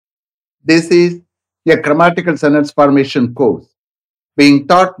This is a grammatical sentence formation course being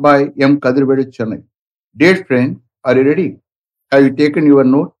taught by M. Kadirvedu Chennai. Dear friend, are you ready? Have you taken your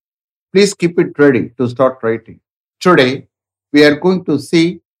note? Please keep it ready to start writing. Today, we are going to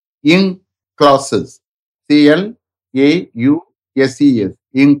see ing clauses. CLAUSES,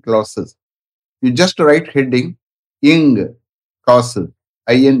 ing clauses. You just write heading ing clauses,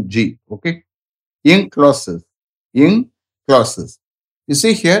 ING, okay? Ing clauses, ing clauses. You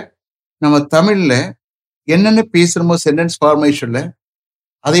see here, நம்ம தமிழ்ல என்னென்ன பேசுறோமோ sentence ஃபார்மேஷன்ல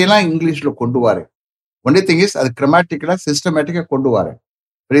அதையெல்லாம் இங்கிலீஷ்ல கொண்டு வரேன். Only thing is அது கிராமட்டிக்கலா சிஸ்டமேட்டிக்கா கொண்டு வரேன்.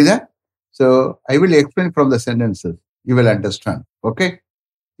 புரியுதா? So I will explain from the sentences. You will understand. Okay?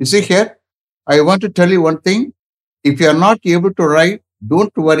 You see here, I want to tell you one thing. If you are not able to write,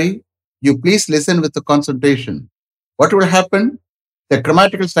 don't worry. You please listen with the concentration. What will happen? The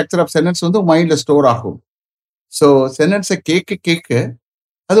grammatical structure of sentence வந்து மைண்ட்ல store ஆகும். So sentence கேட்க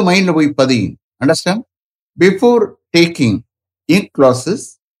அது மைண்ட்ல போய் பதியும். Understand? Before taking ing clauses,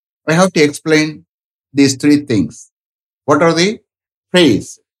 I have to explain these three things. What are they? Phrase,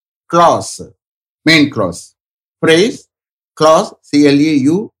 clause, main clause. Phrase, clause,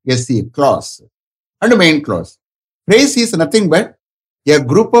 CLAUSE, clause, and main clause. Phrase is nothing but a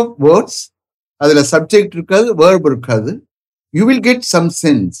group of words. அதில் subject இருக்காது, verb இருக்காது. You will get some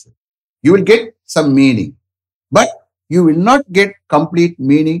sense. You will get some meaning. But you will not get complete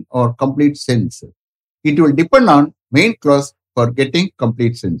meaning or complete sense. It will depend on main clause for getting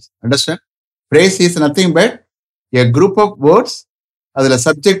complete sense. Understand? Phrase is nothing but a group of words. அதில்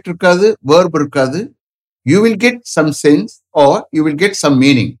subject இருக்காது, verb இருக்காது. You will get some sense or you will get some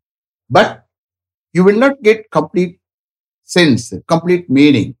meaning. But you will not get complete sense, complete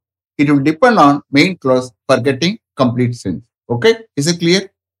meaning. It will depend on main clause for getting complete sense. Okay? Is it clear?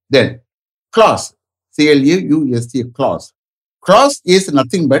 Then, clause. CLAUSE, clause. Clause is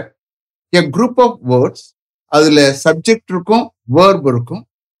nothing but a group of words. அதில் subject இருக்கும், verb இருக்கும்.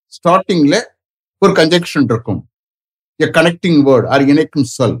 ஸ்டார்டிங்ல ஒரு conjunction இருக்கும். A connecting word or இணைக்கும்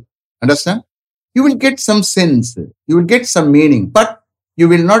சொல். Understand? You will get some sense. You will get some meaning. But you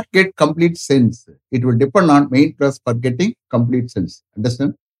will not get complete sense. It will depend on main clause for getting complete sense.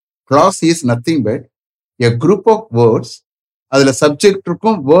 Understand? Clause is nothing but a group of words. அதில் subject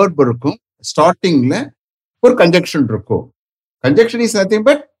இருக்கும், verb இருக்கும். ஸ்டார்டிங்ல ஒரு conjunction இருக்கும். Conjunction is nothing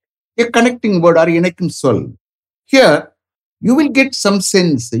but a connecting word or இணைக்கும் சொல். Here, you will get some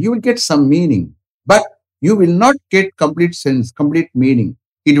sense, you will get some meaning, but you will not get complete sense, complete meaning.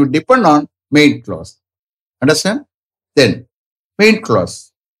 It will depend on main clause. Understand? Then, main clause.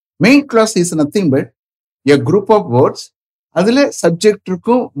 Main clause is nothing but a group of words. அதில் subject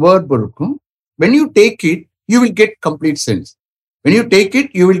இருக்கும், verb இருக்கும். When you take it, you will get complete sense. When you take it,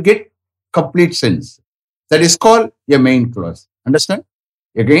 you will get complete sense. That is called a main clause. Understand?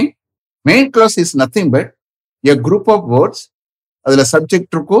 Again, main clause is nothing but a group of words. அதில்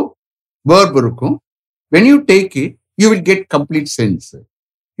subject இருக்கும், verb இருக்கும். When you take it, you will get complete sense.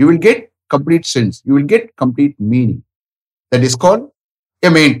 You will get complete sense. You will get complete meaning. That is called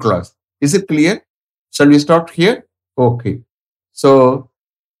a main clause. Is it clear? Shall we start here? Okay. So,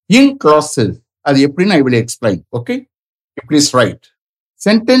 ing clauses, அது எப்படின்னு I will explain. Okay? Please write.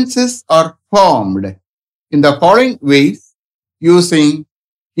 Sentences are formed in the following ways using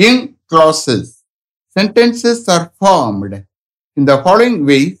ing clauses. Sentences are formed in the following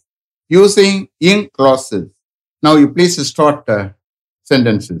ways using ing clauses. Now you please start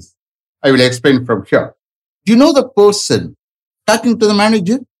sentences. I will explain from here. Do you know the person talking to the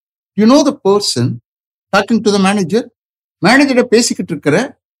manager? Do you know the person talking to the manager? மேனேஜரை பேசிக்கிட்டு இருக்கிற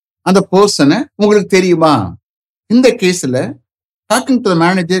அந்த பர்சனை உங்களுக்கு தெரியுமா? இந்த கேஸ்ல talking to the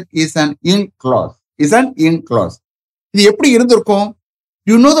manager is an ing clause. Is an ing clause. இது எப்படி இருந்திருக்கும்?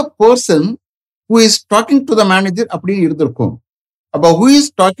 You know the person who is talking to the manager அப்படின்னு இருந்திருக்கும். அப்போ who is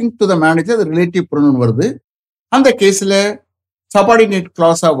talking to the manager relative pronoun வருது. அந்த கேஸ்ல subordinate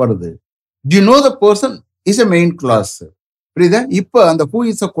clause வருது. Do you know the person is a main clause. புரியுதா? இப்போ அந்த who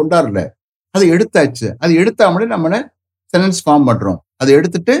is கொண்டாடல, அதை எடுத்தாச்சு. அது எடுத்தாமலே நம்ம சென்டென்ஸ் ஃபார்ம் பண்றோம். அதை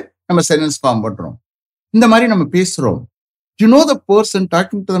எடுத்துட்டு நம்ம சென்டென்ஸ் ஃபார்ம் பண்றோம். இந்த மாதிரி நம்ம பேசுறோம். You know the person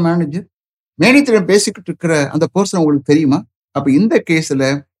talking to the manager? Manager பேசிக்கிட்டு இருக்கிற அந்த பர்சன் உங்களுக்கு தெரியுமா? அப்ப இந்த கேஸ்ல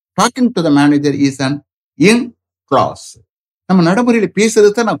talking to the manager is an ing clause. நம்ம நடைமுறையில பேசுறது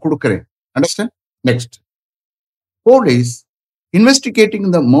தான் நான் கொடுக்கிறேன். Understand? Next. Police investigating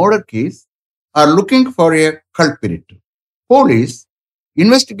the murder case are looking for a culprit. Police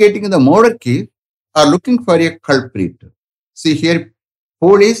investigating the murder case are looking for a culprit. See here,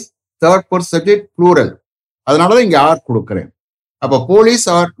 police, third person subject, plural. அதனாலதான் இங்க are கொடுக்கிறேன். அப்ப police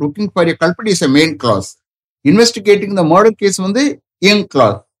are looking for a culprit is a main clause. Investigating the murder case வந்து ing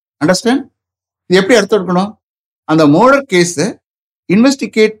clause. Understand? இது எப்படி அர்த்தம் இருக்கணும்? அந்த மர்டர் கேஸ்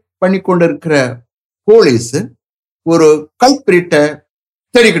இன்வெஸ்டிகேட் பண்ணி கொண்டு இருக்கிற போலீஸ் ஒரு கல்பிரிட்டை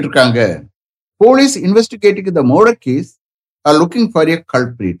தேடிக்கிட்டு இருக்காங்க. Police investigating the murder case are looking for a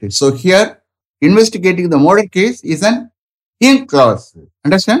culprit. So here investigating the murder case is an in clause.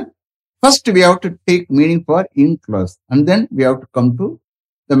 Understand? First we have to take meaning for in clause and then we have to come to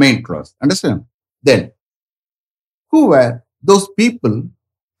the main clause. Understand? Then, who were those people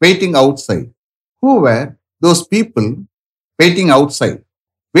waiting outside? Who were those people waiting outside?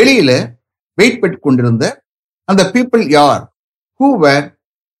 வெளியில wait பண்ணி கொண்டிருந்த அந்த people யார்? Who were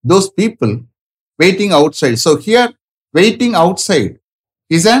those people waiting outside? So here waiting outside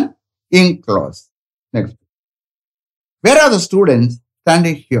is an in clause. Next. Where are the students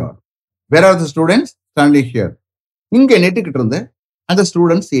standing here? Where are the students standing here? இங்க நெட்டுக்கிட்டு இருந்த அந்த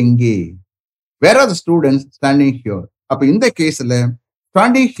students எங்கே? Where are the students standing here? அப்ப இந்த கேஸ்ல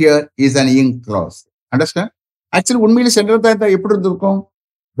standing here is an in clause. Understand? Actually உண்மையில sentence தான் எப்படி இருந்திருக்கும்?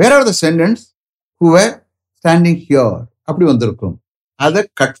 Where are the students who were standing here? அப்படி வந்திருக்கும். அதை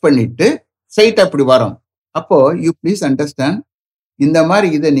கட் பண்ணிட்டு ஸ்ட்ரைட் அப்படி வரும். அப்போ you please understand, இந்த மாதிரி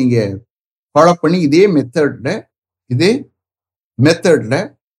இதை நீங்க ஃபாலோ பண்ணி இதே மெத்தட்ல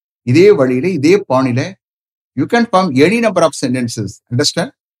இதே வழியில இதே பாணியில you can form any number of sentences.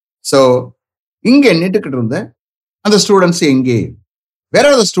 Understand? So இங்க நின்றுக்கிட்டு இருந்த அந்த ஸ்டூடெண்ட்ஸ் எங்கே? Where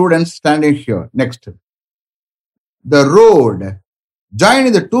are the students standing here? Next, the road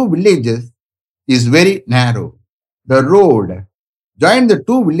joining the two villages is very நேரோ. The road join the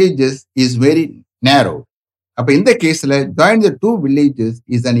two villages is very நேரோ. அப்ப இந்த கேஸ்ல join the two villages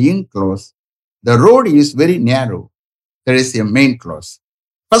is an in clause. The road is very narrow. That is a main clause.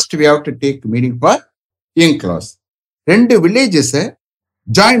 First we have to take meaning for in clause. ரெண்டு villages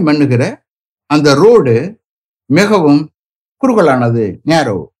join பண்ணுகிற அந்த road மிகவும் குறுகலானது,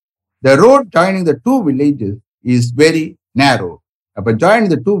 நேரோ. The road joining the two villages is very narrow. அப்ப join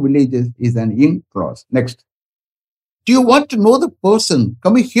the two villages is an in clause. Next, do you want to know the person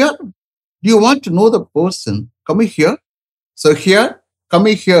coming here? Do you want to know the person coming here? So here,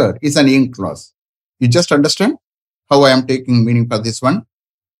 coming here is an in clause. You just understand how I am taking meaning for this one.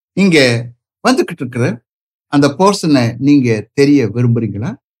 இங்க வந்துகிட்டு இருக்கிற அந்த பர்சனை நீங்க தெரிய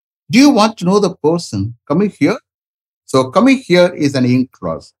விரும்புறீங்களா? Do you want to know the person coming here? So coming here is an in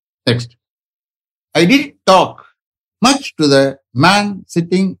clause. Next, I didn't talk much to the man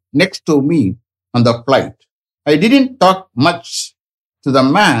sitting next to me on the flight. I didn't talk much to the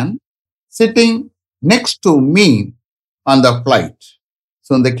man sitting next to me on the flight.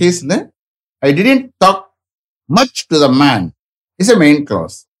 So in the case, I didn't talk much to the man is a main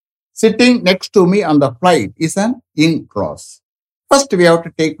clause. Sitting next to me on the flight is an in clause. First we have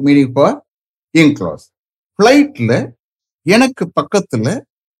to take meaning for in clause. Flightல எனக்கு பக்கத்துல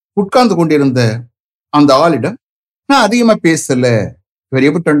உட்கார்ந்து கொண்டிருந்த அந்த ஆளிடம் நான் அதிகமா பேசல. You are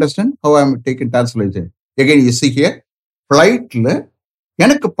able to understand how I am taking translation. Again you see here, flightல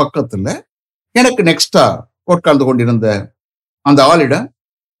எனக்கு பக்கத்துல எனக்கு நெக்ஸ்டா உட்கார்ந்து கொண்டிருந்த அந்த ஆளிடம்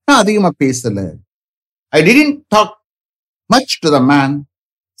நான் அதிகமா பேசல. I didn't talk much to the man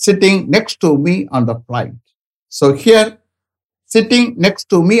sitting next to me on the flight. So here, sitting next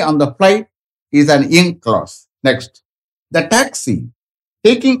to me on the flight is an in clause. Next, the taxi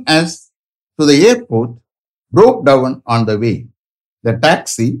taking us to the airport broke down on the way. The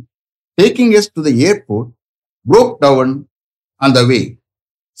taxi taking us to the airport broke down on the way.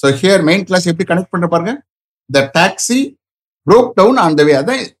 So here main class எப்படி connect பண்ண பாருங்க. The taxi broke down on the way.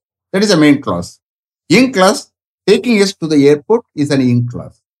 That is a main clause. In clause taking us to the airport is an in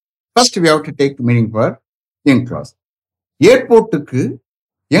clause. First we have to take meaning for in clause. ஏர்போர்ட்டுக்கு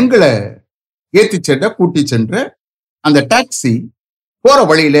எங்களை ஏற்றி சென்ற கூட்டி சென்ற அந்த taxi போற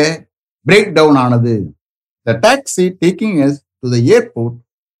வழியில break down ஆனது. The taxi taking us to the airport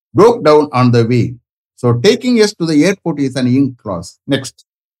broke down on the way. So taking us to the airport is an in clause. Next,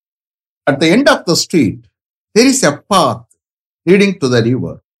 at the end of the street, there is a path leading to the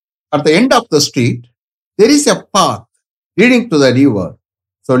river. At the end of the street, there is a path leading to the river.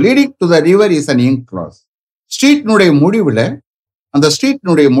 So leading to the river is an in clause. ஸ்ட்ரீட்னுடைய முடிவில், அந்த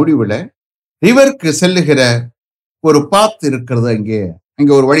ஸ்ட்ரீட்னுடைய முடிவில் ரிவருக்கு செல்லுகிற ஒரு பாத் இருக்கிறது.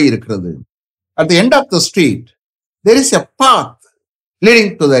 அங்கே ஒரு வழி இருக்கிறது. At the end of the street, there is a path leading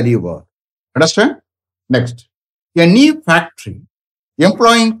to the river. Understand? Next, a new factory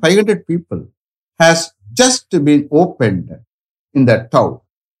employing 500 people has just been opened in the town.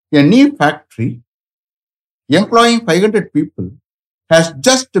 A new factory employing 500 people has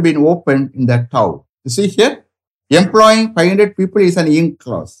just been opened in the town. You see here, employing 500 people is an in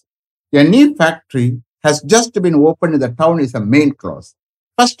clause. A new factory has just been opened in the town is a main clause.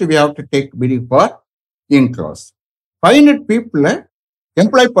 First, we have to take meaning for in clause. 500 people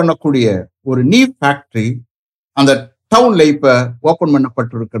employee பண்ணக்கூடிய ஒரு new factory அந்த டவுன்ல இப்ப open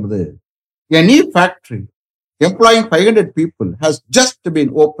பண்ணப்பட்டிருக்கிறது. A new factory employing 500 people has just been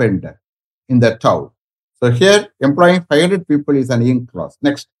opened in the town. So here, employing 500 people is an in clause.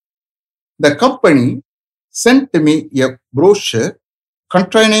 Next, the company sent me a brochure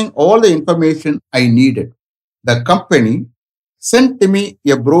containing all the information I needed. The company sent me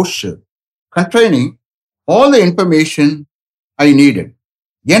a brochure containing all the information I needed.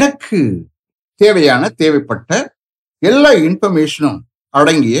 எனக்கு தேவைப்பட்ட எல்லா இன்ஃபர்மேஷனும்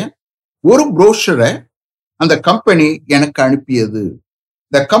அடங்கிய ஒரு ப்ரோஷரை அந்த company எனக்கு அனுப்பியது.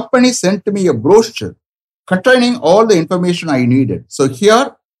 The company sent me a brochure containing all the information I needed. So here,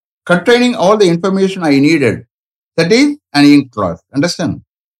 containing all the information I needed, that is an in clause. Understand?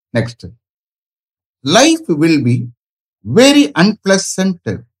 Next. Life will be very unpleasant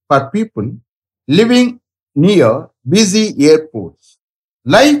for people living near busy airports.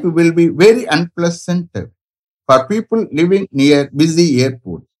 Life will be very unpleasant for people living near busy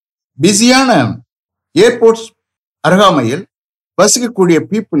airports. பிஸியான airports அருகாமையில் வசிக்கக்கூடிய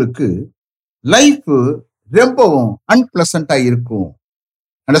பீப்புளுக்கு life ரொம்பவும் அன்பிளசண்டா இருக்கும்.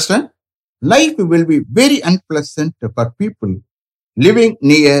 Understand? Life will be very unpleasant for people living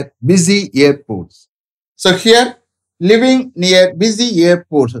near busy airports. So here living near busy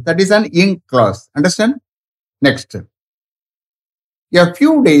airports, that is an in clause. Understand? Next. A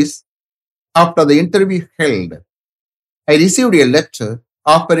few days after the interview held, I received a letter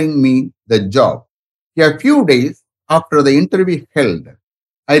offering me the job. A few days after the interview held,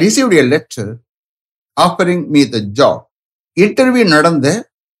 I received a letter offering me the job. Interview நடந்த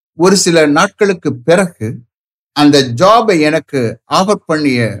ஒரு சில நாட்களுக்கு பிறகு அந்த ஜாபை எனக்கு offer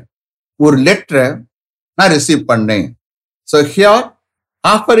பண்ணிய ஒரு லெட்டரை நான் ரிசீவ் பண்ணேன். So here,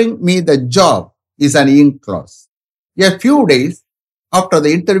 offering me the job is an in clause. A few days after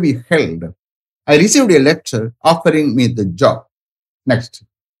the interview held, I received a letter offering me the job. Next.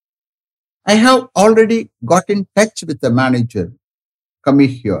 I have already got in touch with the manager. Come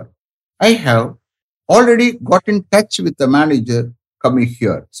here. I have already got in touch with the manager. Come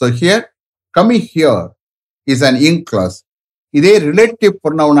here. So here, come here is an in clause. இதே relative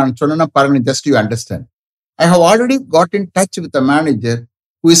pronoun நான் சொன்னா பாருங்க, just you understand. I have already got in touch with the manager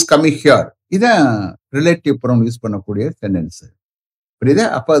who is coming here. இதான் relative pronoun use பண்ணக்கூடிய sentence. புரியுதா?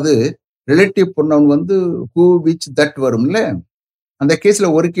 அப்ப அது relative pronoun வந்து who, which, that வரும்ல. அந்த கேஸ்ல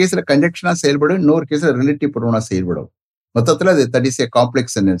ஒரு கேஸ்ல கன்ஜெக்ஷனா செயல்படும், இன்னொரு கேஸ்ல ரிலேட்டிவ் pronoun செயல்படும். மொத்தத்துல அது that is a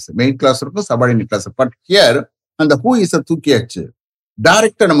complex sentence. Main clause இருக்கும், சபார்டினேட் கிளாஸ். பட் ஹியர் அந்த ஹூ இஸ் தூக்கியாச்சு,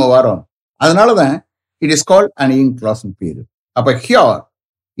 டைரக்டா நம்ம வரோம். அதனாலதான் it is called an in class பேரு. அப்ப ஹியர்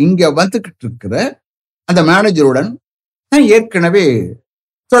இங்க வந்துகிட்டு இருக்கிற அந்த மேனேஜருடன் நான் ஏற்கனவே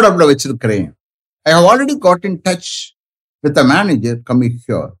தொடர்புல வச்சிருக்கிறேன். I have already got in touch with the manager coming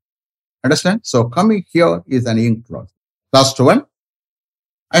here. Understand? So coming here is an in clause. Last one.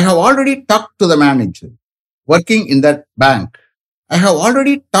 I have already talked to the manager working in that bank. I have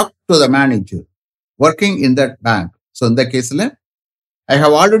already talked to the manager working in that bank. So in the case, I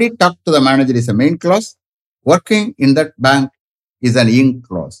have already talked to the manager is a main clause. Working in that bank is an in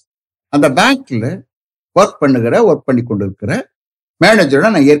clause. அந்த பேங்க்ல work பண்ணி கொண்டிருக்கிற மேனேஜரோட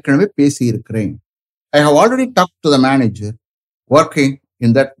நான் ஏற்கனவே பேசி இருக்கிறேன். I have already talked to the manager working in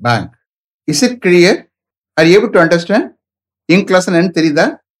that bank. Is it clear? Are you able to understand? In class என்னன்னு தெரியுதா?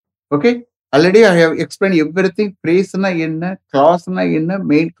 Okay. Already I have explained everything. Phrase-னா என்ன, clause-னா என்ன,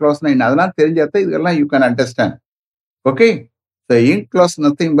 main clause-னா என்ன, அதெல்லாம் தெரிஞ்சாதான் இதெல்லாம் you can understand. Okay. So in clause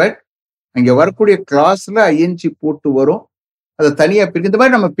nothing but அங்க வரக்கூடிய கிளாஸ்ல ஐஎன்ஜி போட்டு வரும். அதை தனியா பிரிக்க இந்த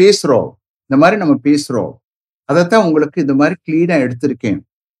மாதிரி நம்ம பேசுறோம். அதைத்தான் உங்களுக்கு இந்த மாதிரி கிளீனா எடுத்திருக்கேன்.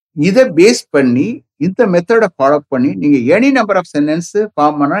 இதை பேஸ் பண்ணி இந்த மெத்தடை ஃபாலோ பண்ணி நீங்க any number of sentence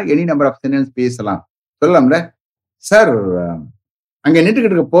form பண்ணா எனி நம்பர் ஆஃப் சென்டென்ஸ் பேசலாம். சொல்லலாம்ல சார், அங்க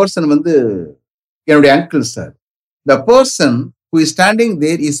நின்றுகிட்டு இருக்க பர்சன் வந்து என்னுடைய uncle sir. The person who is standing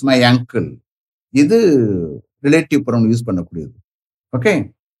there is my uncle. இது ரிலேட்டிவ் pronoun யூஸ் பண்ணக்கூடியது. Okay.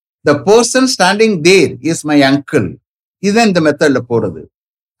 The person standing there is my uncle. இதுதான் இந்த மெத்தட்ல போறது.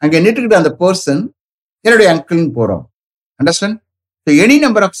 அங்க நின்றுகிட்ட அந்த பர்சன் என்னுடைய அங்கிள்னு போறோம். Understand? So any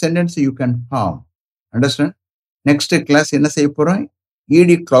number of sentences you can form. Understand? Next class என்ன செய்ய போறோம்?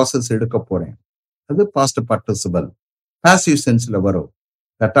 ED clauses எடுக்க போறேன். அது past participle. Passive senseல வரும்.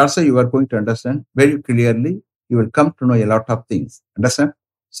 That also you are going to understand very clearly. You will come to know a lot of things. Understand?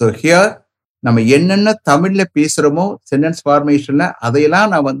 So here நம்ம என்னென்ன தமிழ்ல பேசுறோமோ சென்டென்ஸ் ஃபார்மேஷன்ல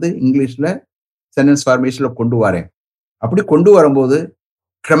அதையெல்லாம் நான் வந்து இங்கிலீஷ்ல சென்டென்ஸ் ஃபார்மேஷன்ல கொண்டு வரேன். அப்படி கொண்டு வரும்போது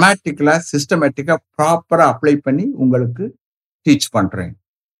கிராமட்டிக்கலா சிஸ்டமேட்டிக்கா ப்ராப்பரா அப்ளை பண்ணி உங்களுக்கு டீச் பண்றேன்.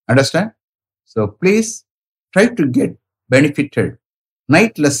 Understand? So please try to get benefited.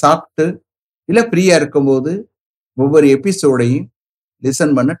 நைட்ல சாப்பிட்டு இல்லை ஃப்ரீயா இருக்கும்போது ஒவ்வொரு எபிசோடையும்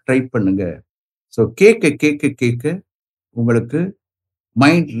லிசன் பண்ண ட்ரை பண்ணுங்க. ஸோ கேட்க கேட்க கேட்க உங்களுக்கு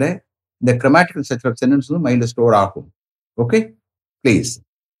மைண்ட்ல இந்த கிராமட்டிக்கல் ஸ்ட்ரக்சர் ஆஃப் சென்டென்ஸும் மைண்ட்ல ஸ்டோர் ஆகும். Okay, please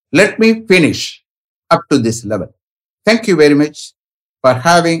let me finish up to this level. Thank you very much for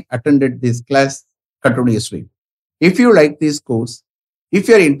having attended this class continuously. If you like this course, if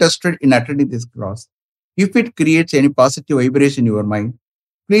you are interested in attending this class, if it creates any positive vibration in your mind,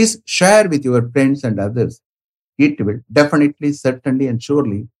 please share with your friends and others. It will definitely, certainly, and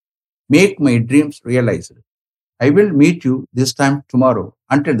surely make my dreams realized. I will meet you this time tomorrow.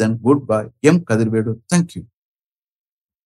 Until then, goodbye. M. Kadirvedu. Thank you.